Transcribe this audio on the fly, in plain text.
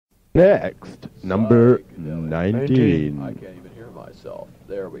Next, number 19. I can't even hear myself.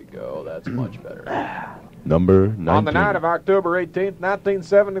 There we go. That's much better. Number 19. On the night of October 18th,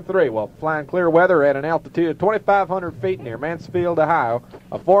 1973, while flying clear weather at an altitude of 2,500 feet near Mansfield, Ohio,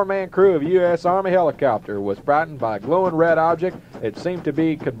 a four-man crew of U.S. Army helicopter was frightened by a glowing red object that seemed to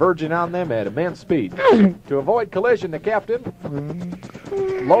be converging on them at immense speed. To avoid collision, the captain,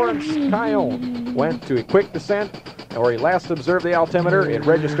 Lawrence Tyone, went to a quick descent, where he last observed the altimeter. It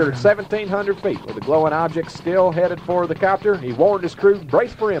registered 1,700 feet. With the glowing object still headed for the copter, he warned his crew,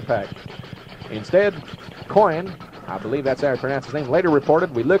 brace for impact. Instead, Coyne, I believe that's how I pronounce his name, later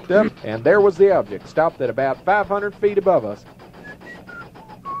reported, we looked up, and there was the object, stopped at about 500 feet above us.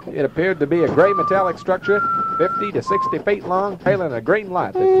 It appeared to be a gray metallic structure, 50 to 60 feet long, hailing a green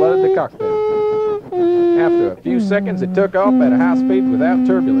light that flooded the cockpit. After a few seconds, it took off at a high speed without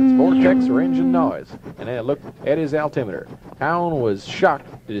turbulence, vortex, or engine noise, and then it looked at his altimeter. Howland was shocked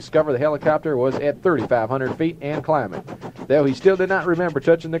to discover the helicopter was at 3,500 feet and climbing, though he still did not remember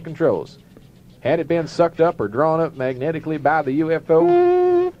touching the controls. Had it been sucked up or drawn up magnetically by the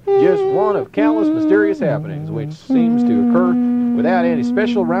UFO? Just one of countless mysterious happenings which seems to occur without any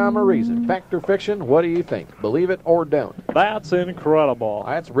special rhyme or reason. Fact or fiction, what do you think? Believe it or don't? That's incredible.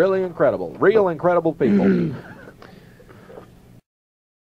 That's really incredible. Real incredible people.